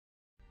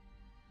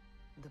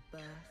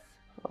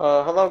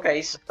Hello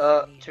guys.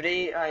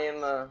 Today I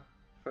am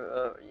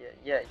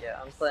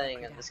I'm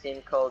playing this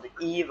game called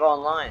Eve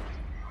Online.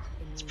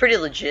 It's pretty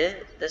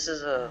legit. This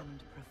is the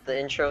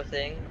intro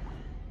thing.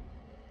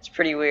 It's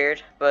pretty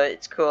weird, but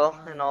it's cool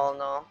and all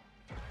in all.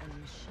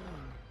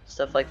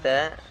 Stuff like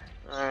that.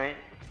 All right,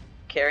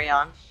 carry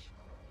on.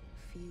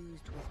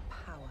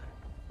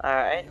 All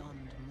right.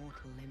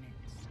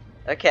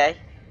 Okay.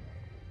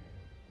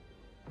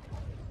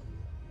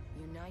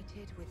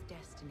 United with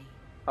destiny.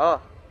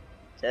 Oh,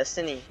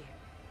 Destiny.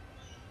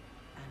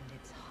 And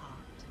its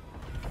heart.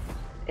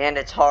 And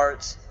its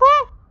hearts.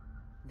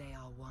 They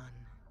are one.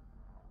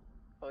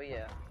 Oh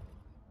yeah.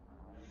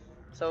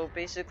 So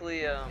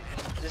basically,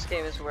 this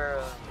game is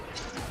where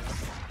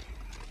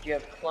you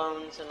have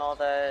clones and all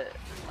that,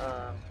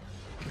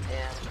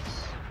 and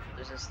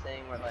there's this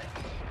thing where like,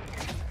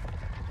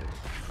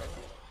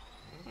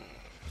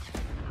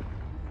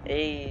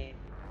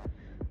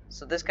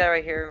 so this guy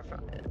right here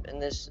in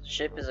this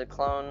ship is a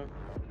clone.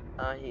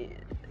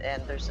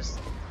 And there's this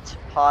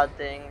pod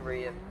thing where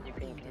you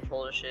can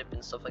control the ship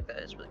and stuff like that.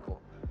 It's really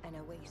cool. An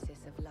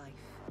oasis of life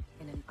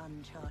in an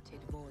uncharted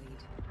void.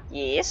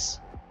 Yes.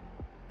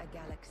 A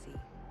galaxy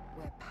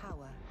where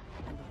power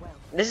and wealth.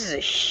 This is a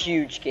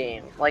huge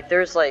game. Like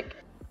there's like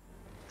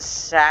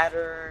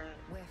Saturn,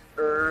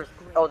 Earth.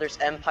 Oh, there's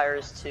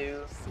Empires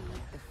too.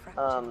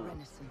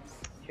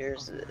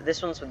 Here's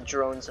this one's with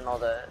drones and all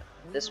that.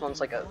 This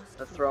one's like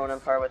the Throne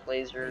Empire with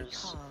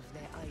lasers.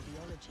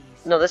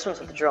 No, this one's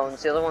with the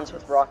drones. The other one's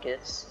with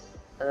rockets.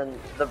 And then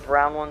the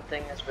brown one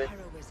thing is with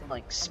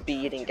like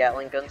speed and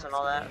Gatling guns and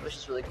all that, which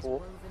is really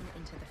cool.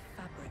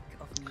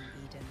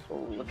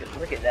 Oh, look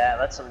at that.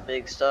 That's some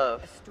big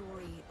stuff.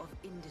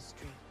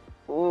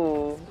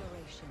 Ooh.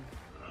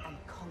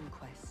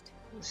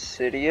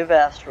 City of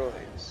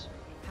Asteroids.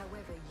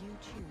 However you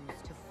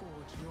choose to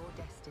forge your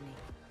destiny,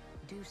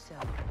 do so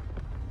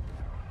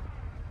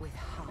with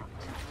heart.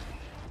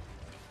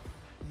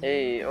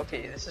 Hey,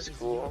 okay, this is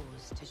cool.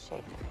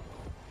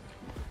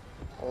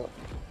 Oh.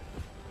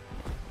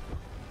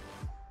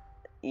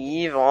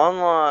 Eve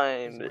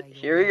Online.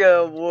 Here we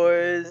go,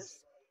 boys.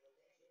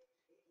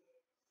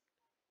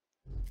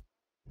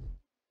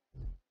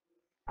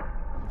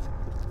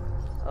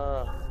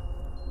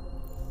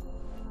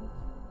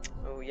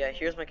 Oh yeah,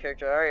 here's my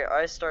character. Alright,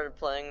 I started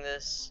playing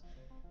this.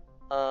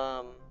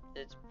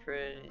 It's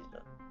pretty.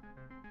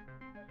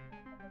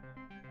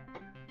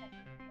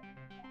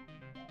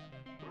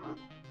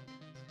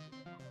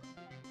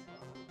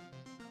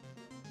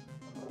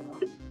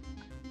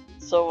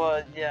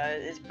 So yeah,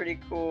 it's pretty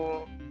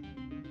cool.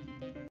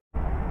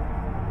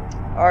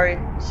 Alright,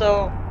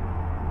 so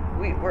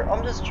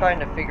I'm just trying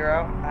to figure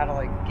out how to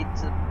like get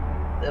to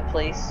the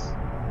place,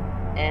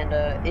 and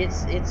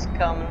it's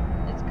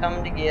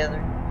coming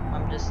together.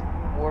 I'm just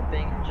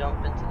warping and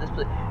jumping to this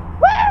place.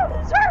 Wow,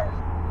 it's Earth!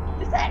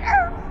 Is that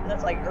Earth?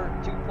 That's like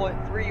Earth 2.30.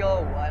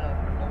 I don't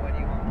have no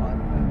idea what I'm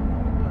talking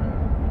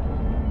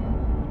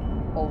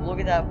about. Oh, look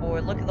at that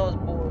boy! Look at those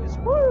boys!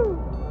 Woo!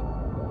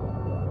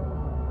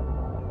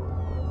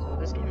 So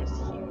this game is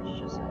huge.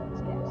 Just saying,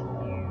 this game is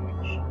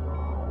huge.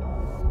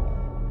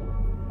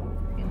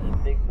 He's a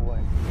big boy.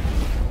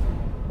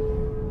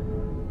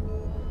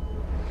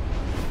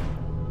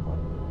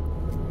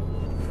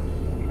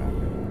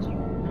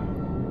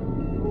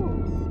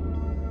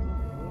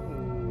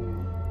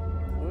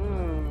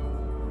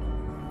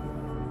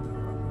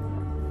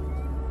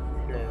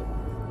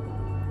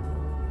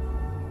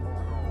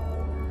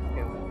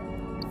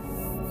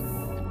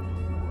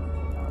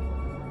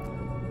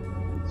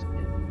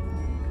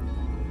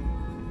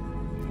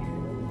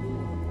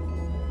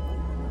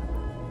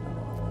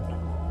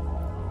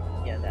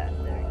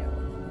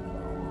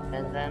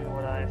 And then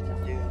what I have to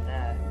do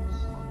next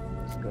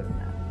is go to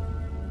map.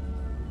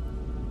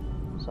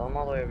 So I'm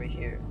all the way over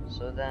here.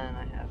 So then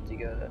I have to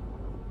go to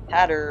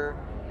Patter.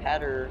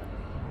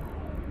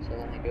 So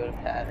then I go to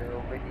Patter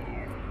over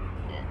here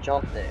and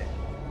jump there.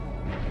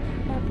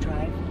 Warp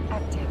drive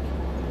active.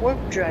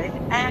 Warp drive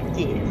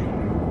active.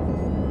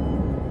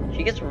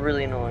 She gets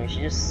really annoying.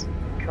 She just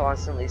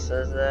constantly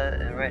says that,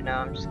 and right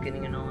now I'm just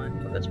getting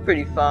annoyed. But it's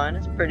pretty fun.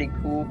 It's pretty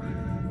cool.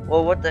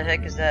 Well, what the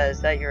heck is that? Is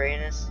that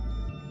Uranus?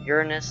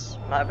 Uranus,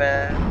 my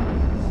bad.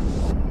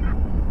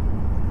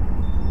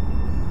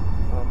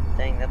 Oh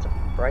dang, that's a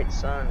bright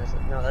sun. Is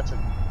it? No, that's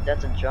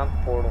a jump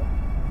portal.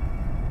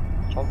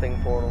 Jumping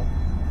portal.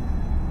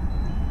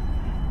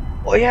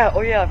 Oh yeah,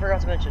 I forgot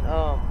to mention.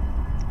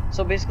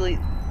 So basically,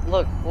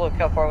 look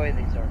how far away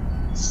these are.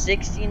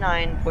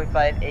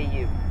 69.5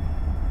 AU.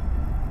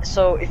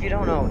 So if you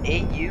don't know,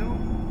 AU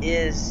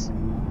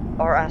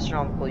are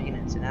astronomical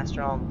units, and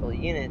astronomical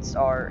units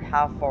are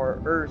how far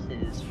Earth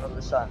is from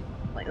the sun.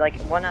 Like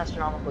 1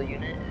 astronomical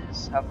unit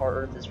is how far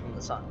Earth is from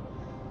the sun.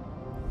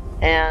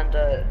 And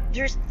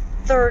there's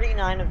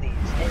 39 of these,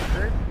 and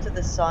Earth to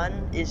the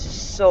sun is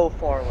so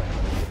far away.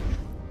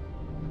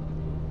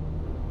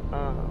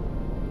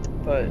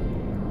 But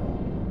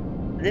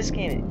this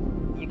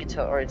game, you can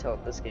already tell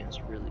this game is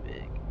really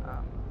big.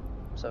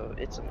 So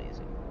it's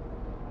amazing.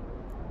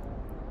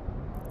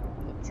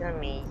 It's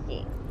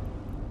amazing.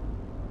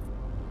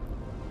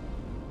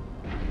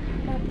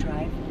 Warp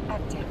drive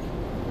active.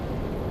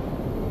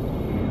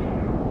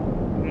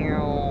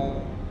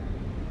 Meow.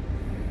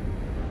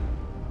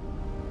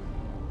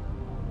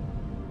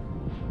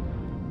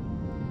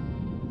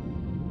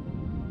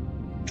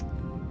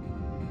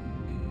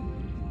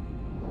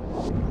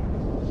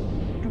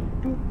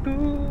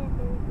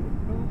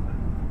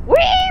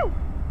 Woo!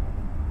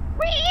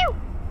 Woo!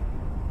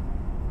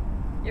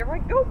 Here I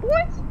go,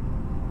 boys!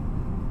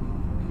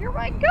 Here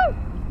I go!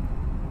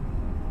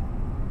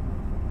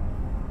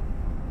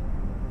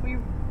 Wee.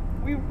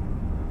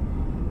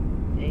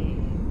 Hey.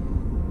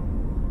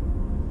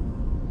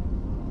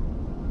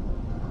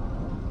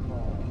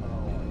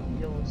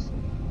 Yo, it's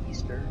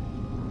Easter.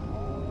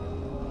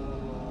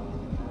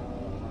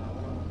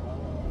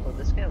 Oh,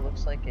 this guy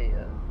looks like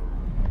a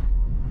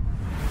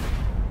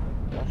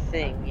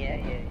thing. Yeah,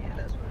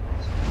 that's what it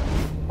is.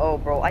 Oh,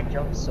 bro, I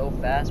jumped so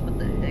fast. What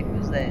the heck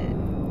was that?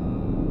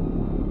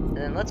 And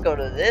then let's go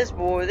to this,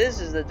 boy. This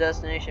is the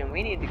destination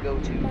we need to go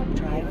to.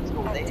 Drive Let's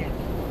go active. there.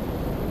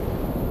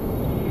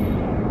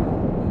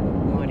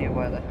 No idea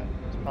why that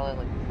happened. It's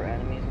probably like for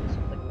enemies and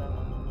stuff like that.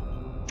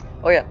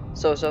 Oh yeah.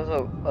 So it's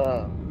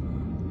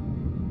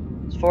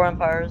 4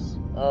 empires.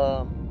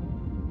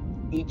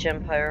 Each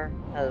empire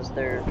has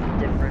their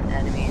different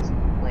enemies,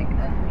 like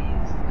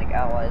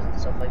allies and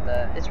stuff like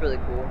that. It's really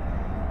cool.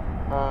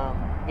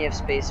 You have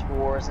space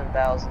wars and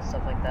battles and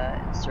stuff like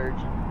that.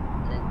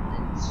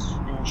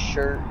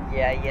 Insurgent,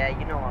 yeah,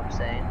 you know what I'm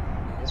saying.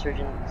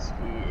 Insurgents,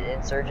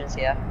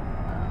 yeah.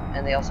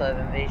 And they also have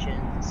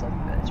invasions and stuff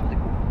like that. It's really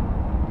cool.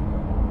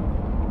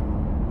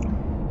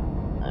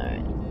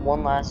 Alright,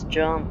 one last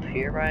jump.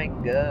 Here I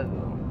go.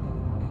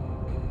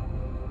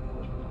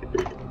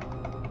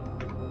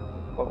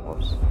 Oh,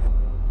 whoops.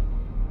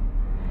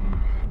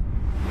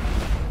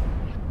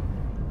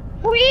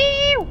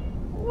 Wheel!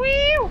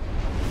 Wheel!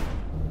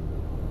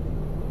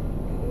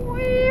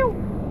 Wheel!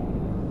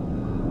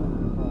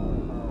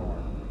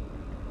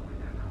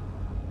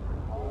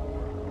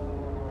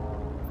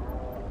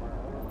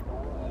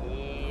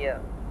 Yeah.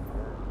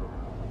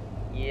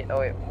 Yeah. Oh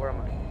wait, where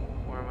am I?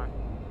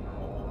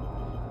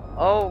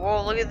 Oh,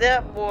 whoa! Look at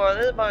that boy.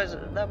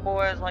 That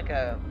boy is like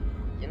a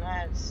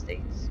United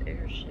States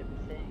airship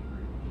thing.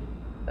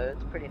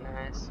 It's pretty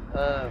nice.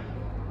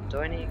 Do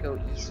I need to go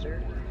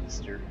Easter?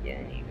 Yeah,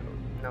 I need to go.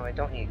 No, I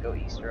don't need to go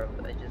Easter.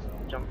 I just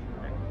jumped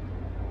from there.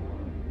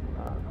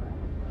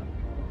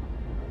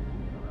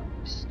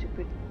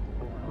 Stupid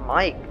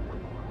Mike,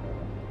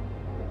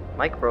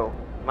 bro.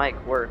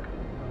 Mike, work.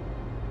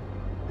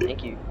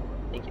 Thank you.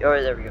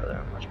 Oh, there we go.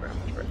 There, much better.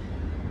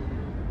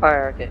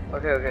 Alright,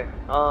 okay.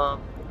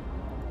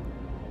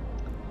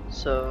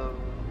 So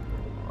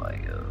I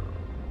go.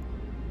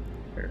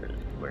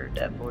 Where'd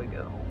that boy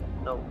go?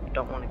 No,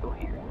 don't want to go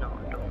here. No,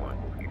 I don't want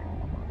to go here.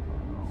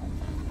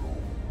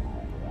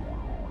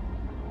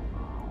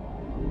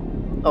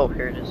 Oh,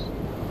 here it is.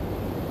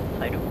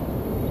 Title.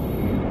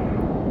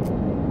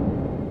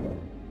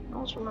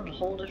 Oh, it's from a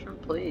whole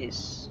different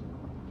place.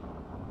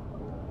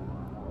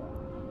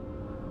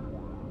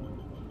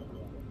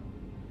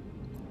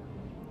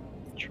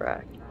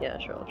 Track. Yeah,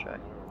 sure, I'll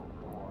track.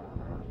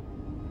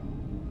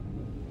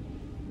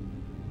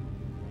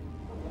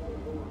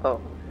 Oh.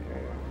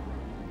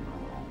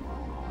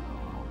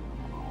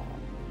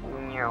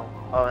 No.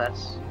 Oh,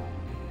 that's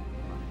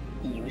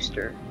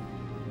Easter.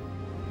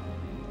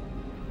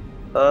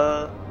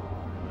 Oh,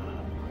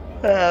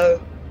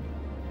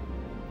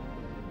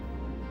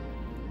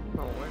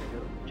 where to go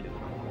to?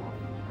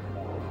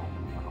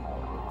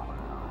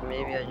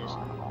 Maybe I just.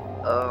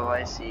 Oh,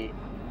 I see.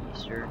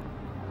 Easter.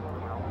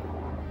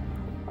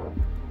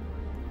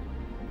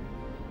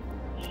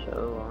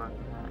 Show on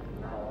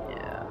that.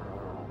 Yeah.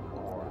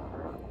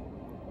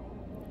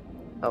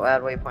 Oh,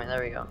 add waypoint.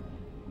 There we go.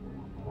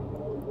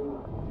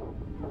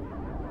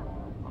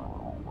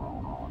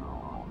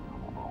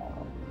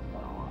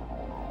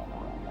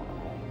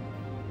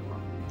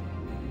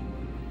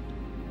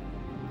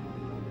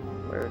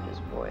 Where'd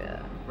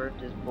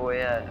this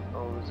boy at?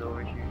 Oh, he's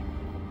over here.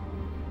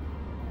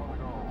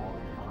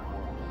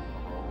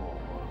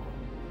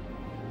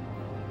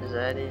 Is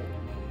that it?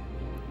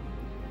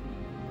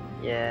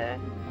 Yeah.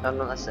 Oh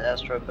no, that's the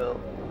Astro Belt.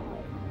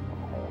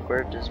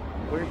 Where'd this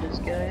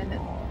guy at?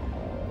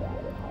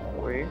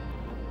 Where?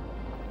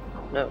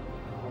 No.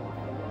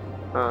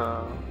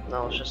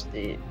 No, it's just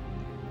the.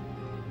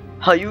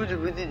 How you do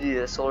with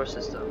the solar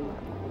system?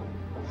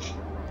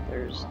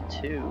 There's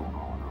 2.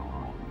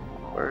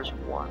 Where's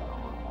 1?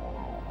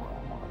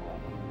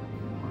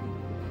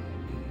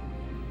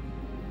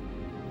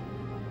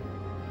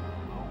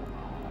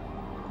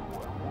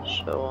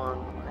 Show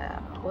on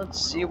map.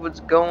 Let's see what's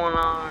going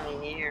on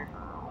in here.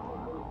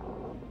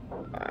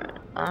 Alright,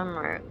 I'm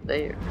right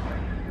there.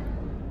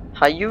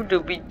 How you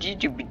do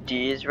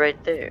BGGBD is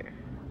right there.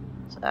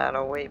 Let's add a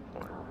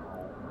waypoint.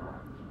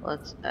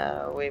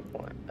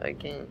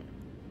 Again.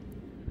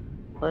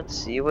 Let's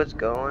see what's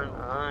going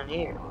on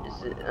here.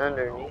 Is it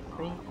underneath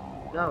me?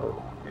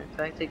 No. In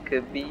fact, it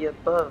could be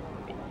above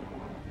me.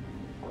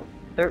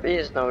 There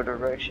is no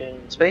direction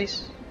in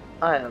space.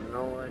 I have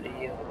no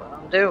idea what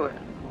I'm doing.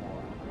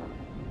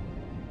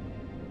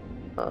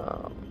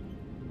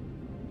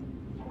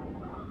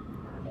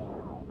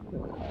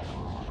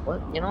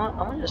 What? You know what?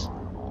 I'm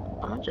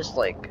gonna just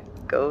like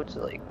go to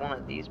like one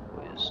of these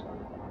boys.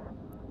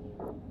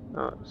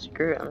 Oh,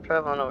 screw it! I'm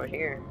traveling over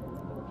here.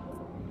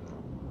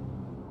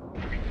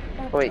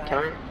 Wait,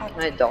 can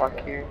I dock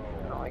here?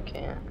 No, I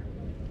can't.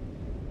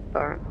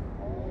 Alright.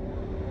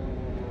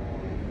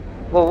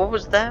 Whoa, what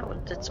was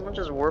that? Did someone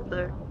just warp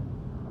there?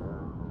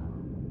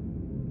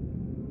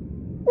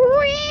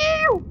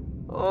 Oh,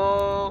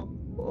 oh,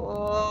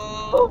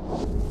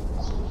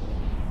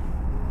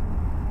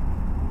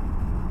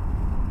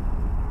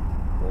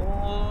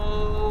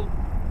 oh,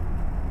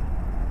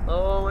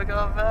 oh, look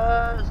how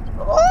fast!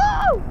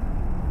 Oh!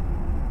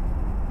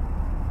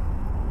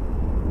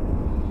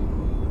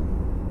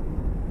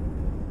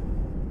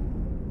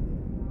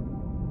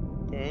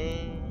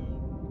 Dang.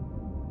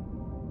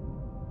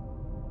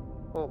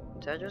 Oh,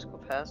 did I just go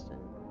past it?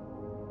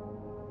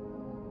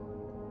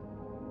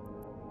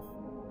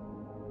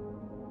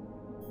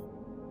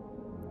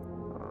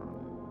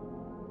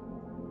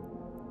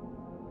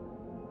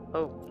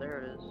 Oh,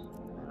 there it is.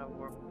 And a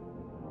warp.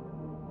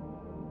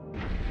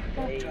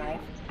 Warp drive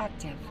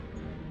active.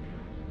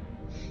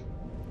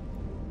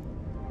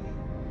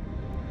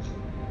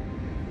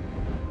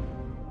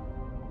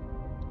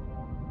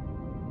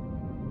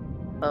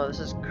 Oh, this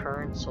is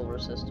current solar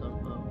system.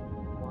 Oh,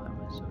 why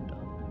am I so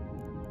dumb?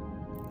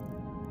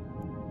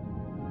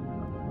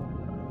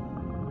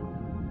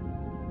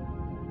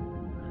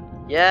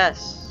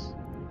 Yes!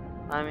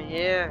 I'm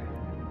here!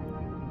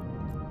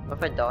 What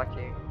if I dock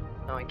here?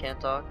 No, I can't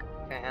dock.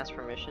 Can I ask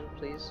permission,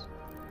 please?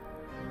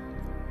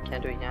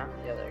 Can't do it now?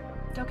 Yeah, there you go.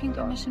 Docking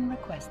permission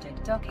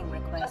requested. Docking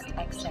request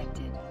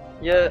accepted.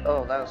 Yeah,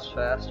 oh, that was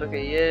fast.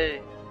 Okay,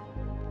 yay!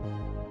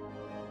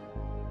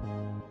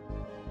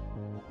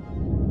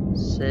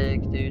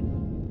 Sick, dude.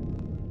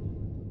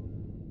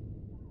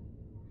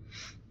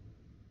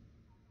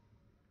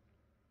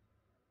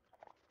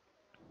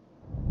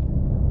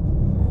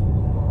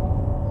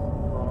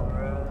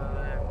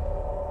 Alright.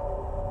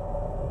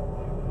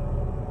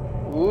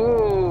 Ooh!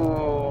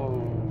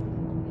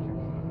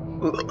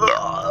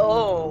 Oh,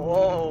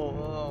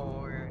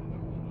 okay.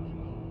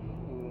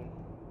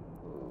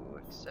 Ooh,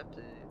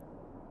 accepted.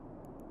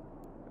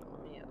 Let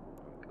me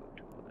go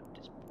to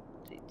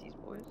these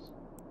boys.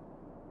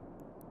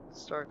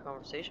 Let's start a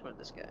conversation with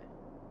this guy.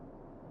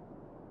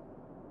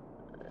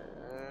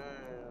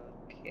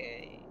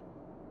 Okay.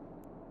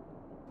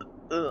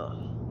 Ugh.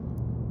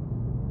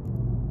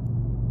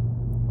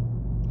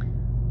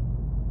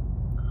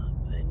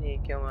 I need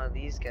to get one of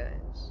these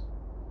guys.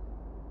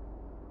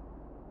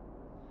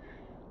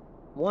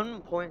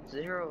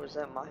 1.0, is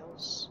that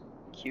miles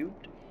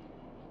cubed?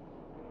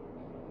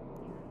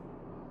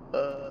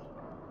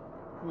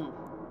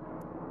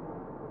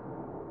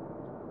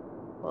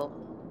 Well,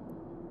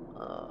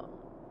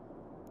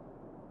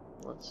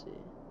 let's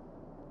see.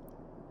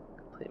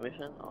 Complete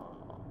mission? Oh.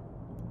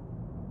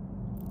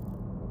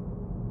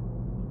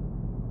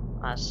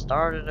 I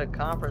started a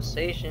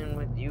conversation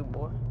with you,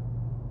 boy.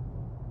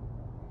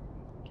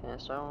 Can I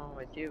start one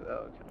with you? Oh,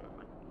 okay, never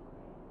mind.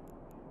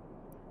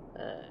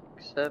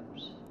 Accept.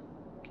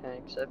 Can I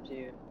accept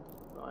you?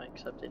 No, I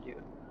accepted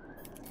you.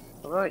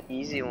 What about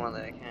easy one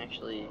that I can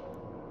actually...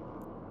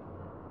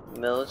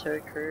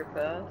 Military career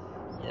path?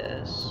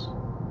 Yes.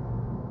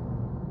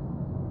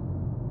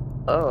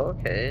 Oh,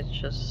 okay, it's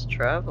just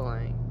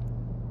traveling.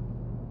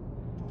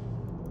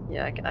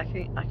 Yeah, I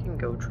can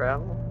go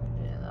travel.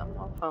 Yeah,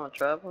 I'm fine with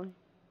traveling.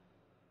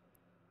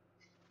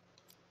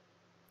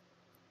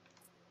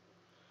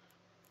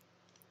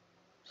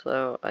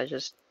 So I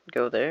just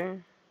go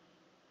there?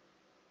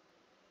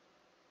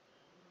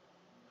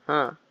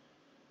 Huh.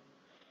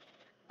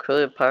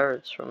 Clearly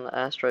pirates from the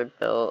asteroid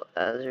belt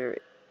as your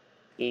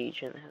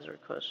agent has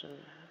requested.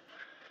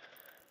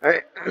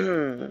 Alright.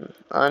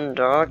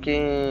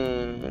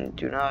 Undocking.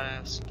 Do not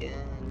ask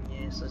again.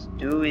 Yes, let's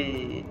do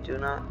it. Do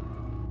not.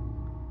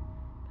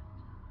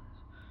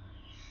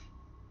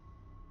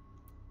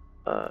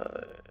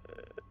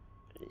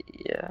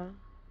 Yeah.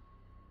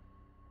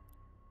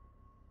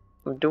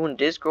 I'm doing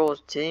this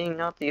girl's thing,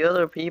 not the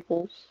other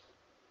people's.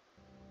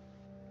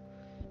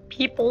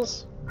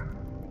 People's?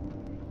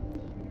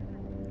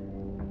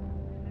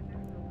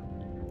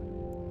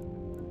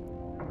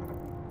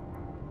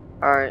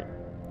 Alright.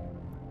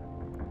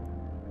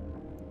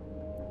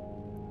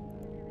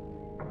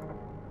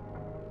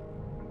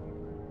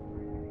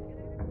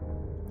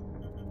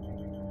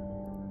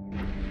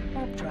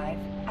 Warp drive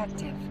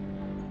active.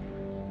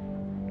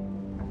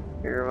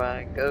 Here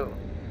I go.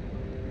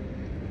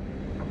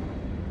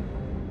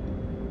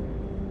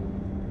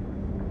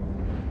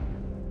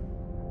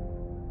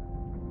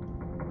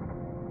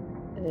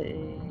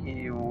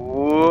 Hey,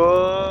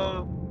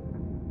 whoa.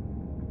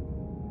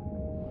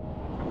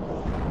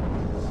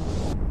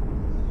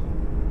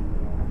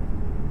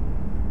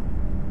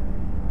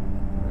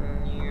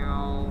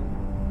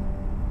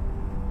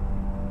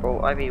 Bro,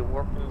 I be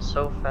warping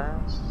so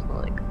fast,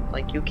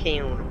 like you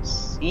can't even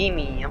see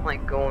me. I'm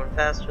like going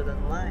faster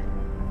than light.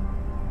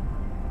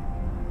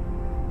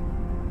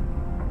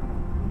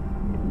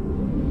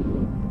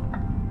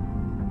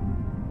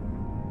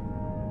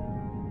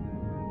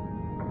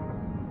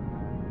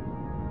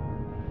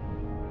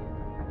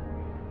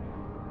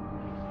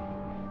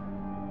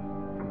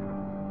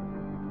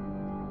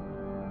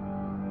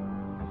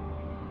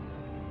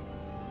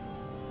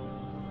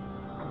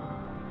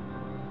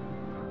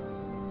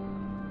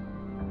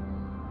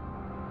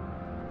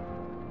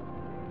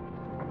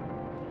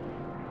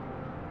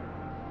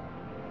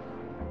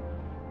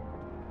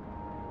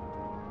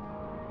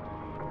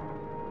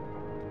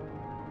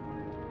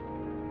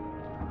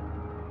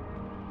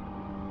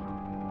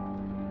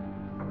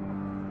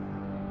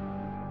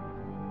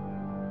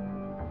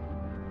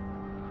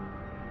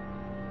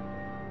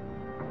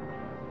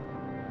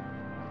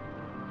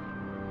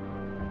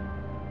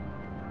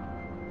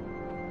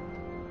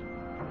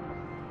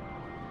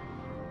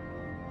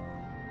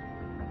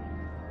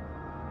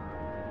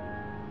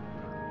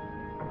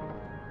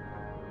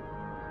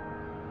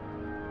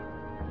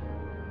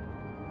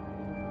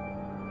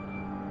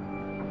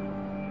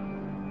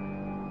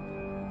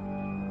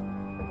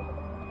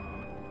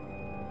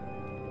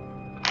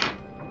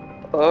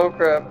 Oh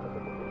crap.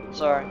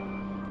 Sorry.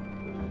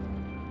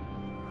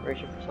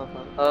 Reaching for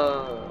something.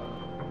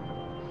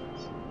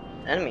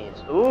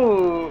 Enemies.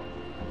 Ooh.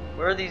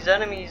 Where are these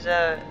enemies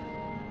at?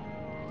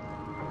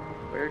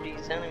 Where are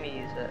these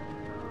enemies at?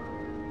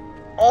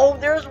 Oh,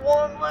 there's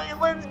one.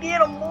 Let's get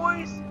them,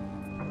 boys.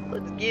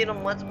 Let's get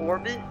them. Let's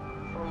orbit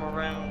from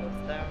around the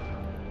town.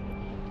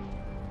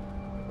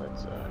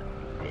 Let's do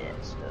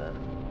that stuff.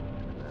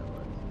 And then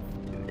let's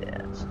do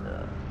that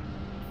stuff.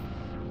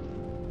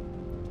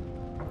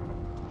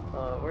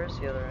 Where's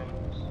the other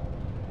enemies?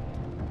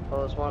 Oh,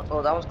 there's one.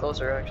 Oh, that was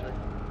closer actually.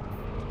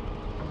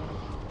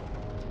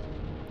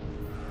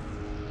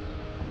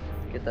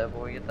 Get that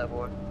boy. Get that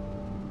boy.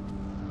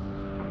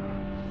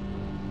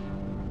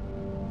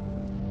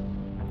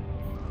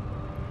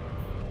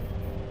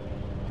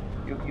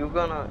 You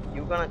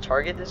gonna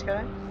target this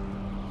guy?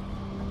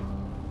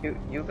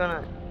 You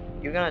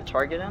gonna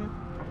target him?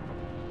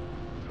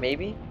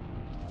 Maybe?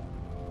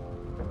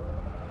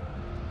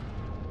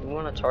 You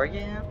wanna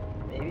target him?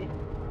 Maybe?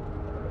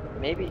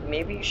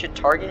 Maybe you should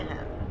target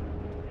him.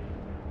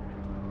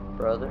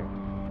 Brother.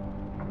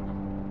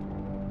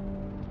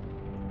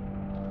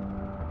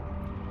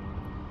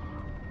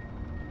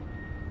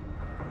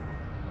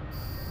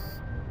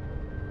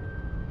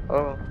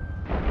 Oh.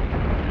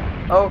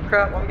 Oh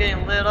crap, I'm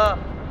getting lit up.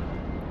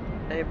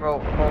 Hey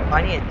bro,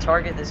 I need to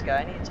target this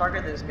guy.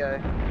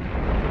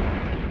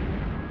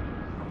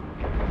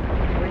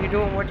 What are you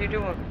doing? What are you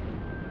doing?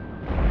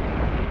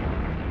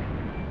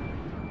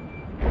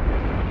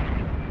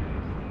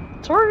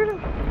 Target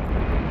him!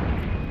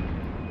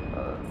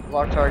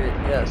 Lock target.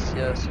 Yes.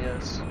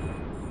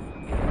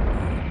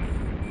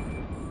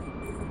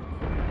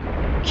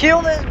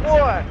 Kill this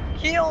boy!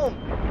 Kill him,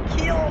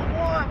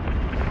 boy!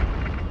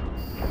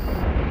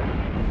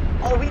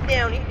 Oh, he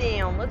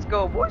down. Let's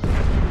go, boys.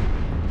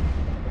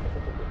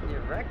 You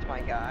wrecked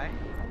my guy.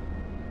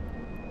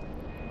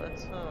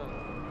 Let's,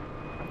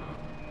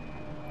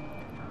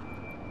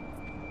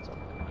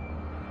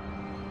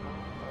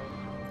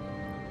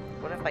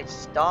 what if I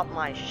stop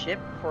my ship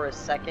for a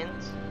second?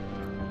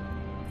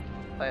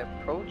 If I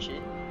approach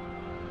it.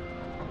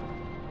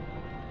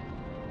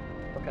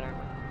 Okay, never mind.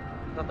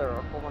 I thought there were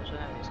a whole bunch of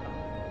enemies coming.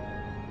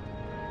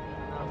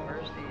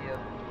 Where's the,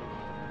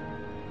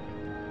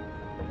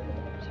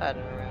 just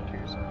hiding around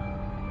here somewhere.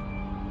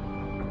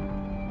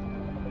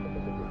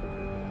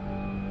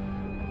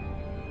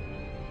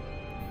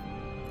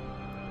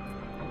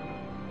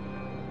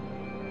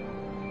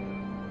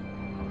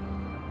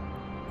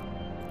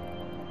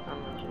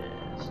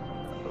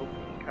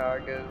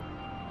 Cargo.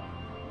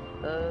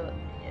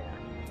 Yeah.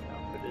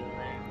 I'll put it in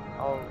there.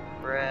 I'll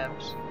grab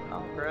it.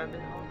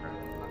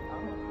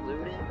 I'll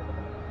loot it.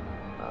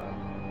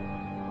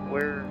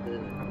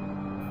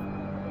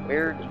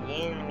 Where the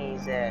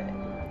enemies at?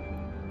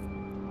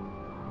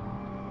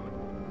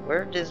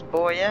 Where this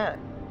boy at?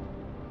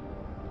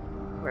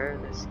 Where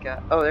this guy?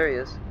 Oh, there he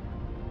is.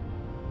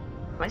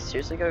 Am I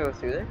seriously gonna go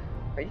through there?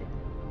 Are you?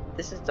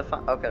 This is the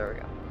fun. Okay, there we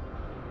go.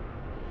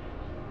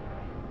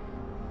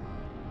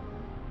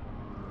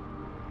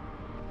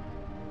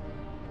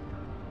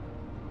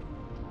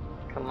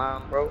 Come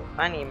on, bro.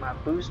 I need my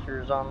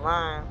boosters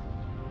online.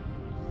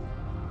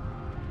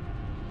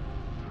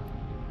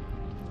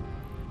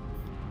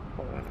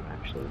 Hold on,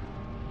 actually.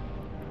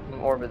 I'm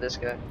gonna orbit this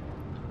guy.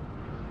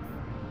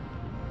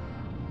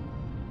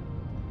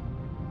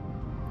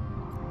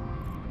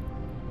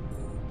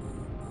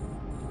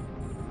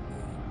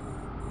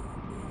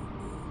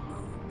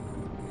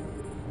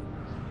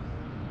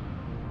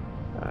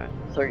 Alright,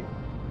 3,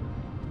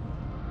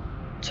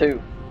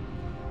 2.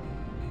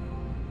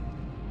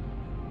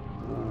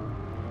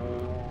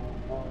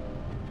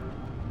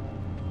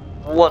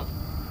 One.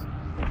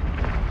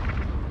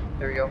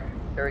 There we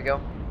go.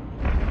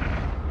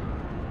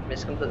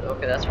 Miss complete.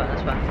 Okay, that's fine.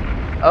 That's fine.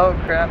 Oh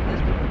crap!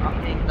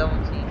 I'm being double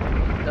teamed.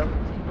 Double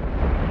teamed.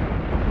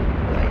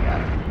 Oh, I got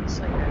it.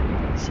 Yes, I got it.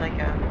 Yes, I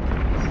got it.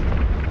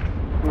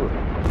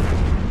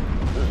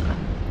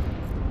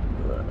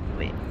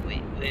 Wait.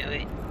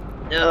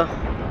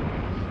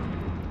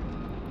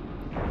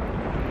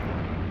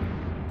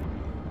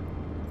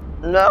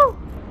 No.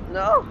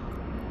 No.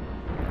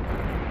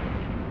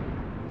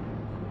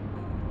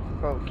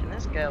 Bro, can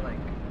this guy like?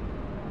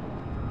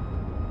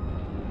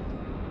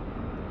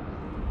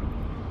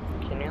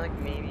 Can you like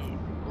maybe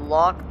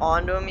lock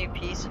onto him, you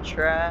piece of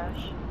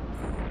trash?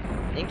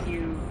 Thank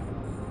you.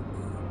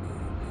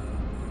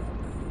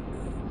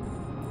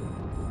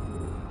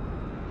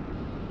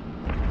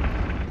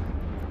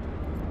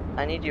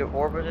 I need you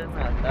orbited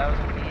at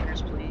 1,000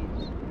 meters,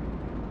 please.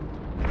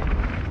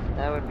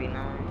 That would be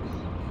nice.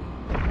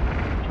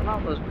 Turn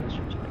off those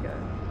boosters, my guy.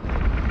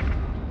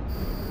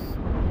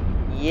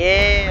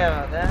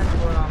 Yeah, that's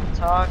what I'm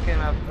talking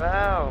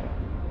about.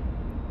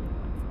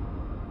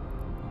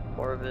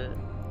 Orbit.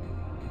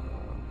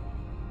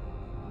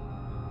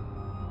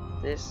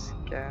 This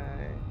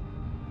guy.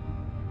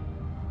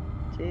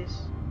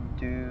 This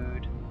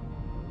dude.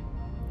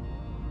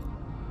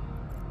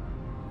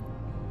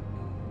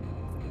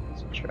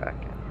 Let's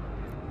track him.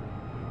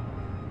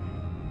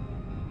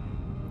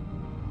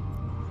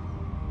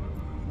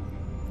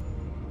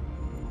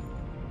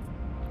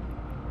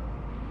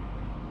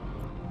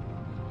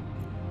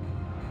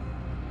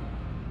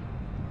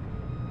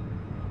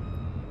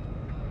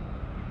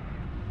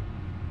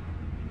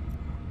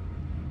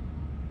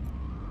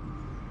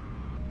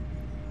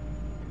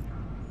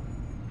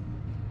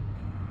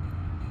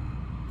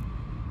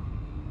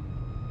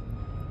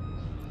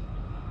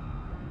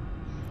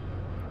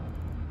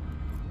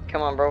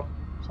 Come on, bro.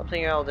 Stop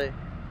thinking all day.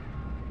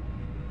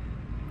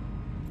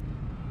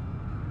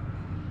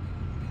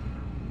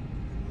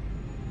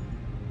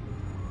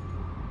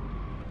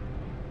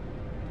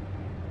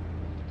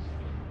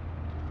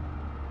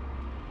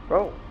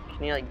 Bro,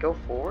 can you like go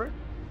forward?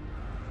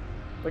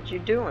 What you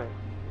doing?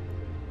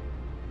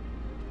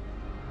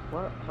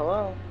 What?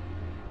 Hello?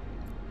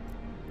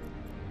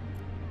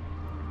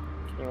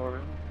 Can you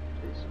orbit?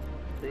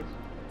 Please?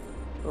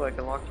 Oh, I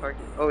can lock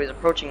target. Oh, he's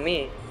approaching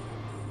me.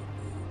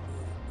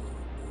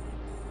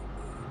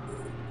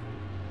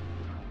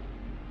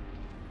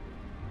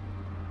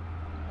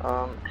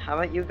 How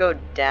about you go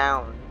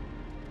down?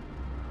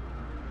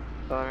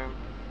 Crap.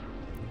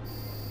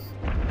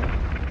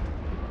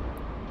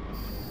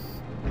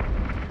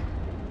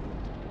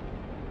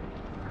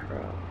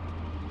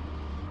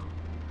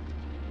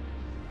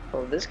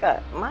 Oh, this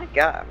guy, my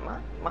guy.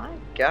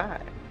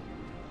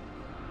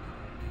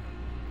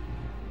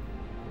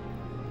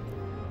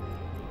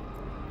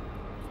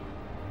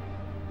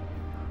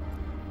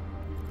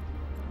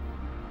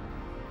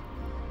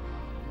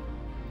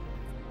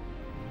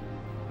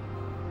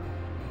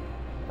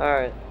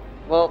 Alright,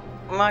 well,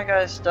 my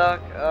guy's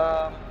stuck.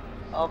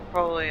 I'll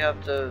probably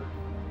have to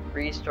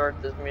restart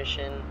this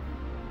mission,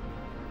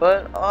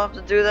 but I'll have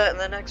to do that in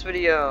the next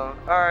video.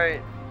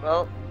 Alright,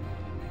 well,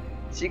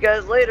 see you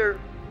guys later.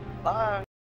 Bye.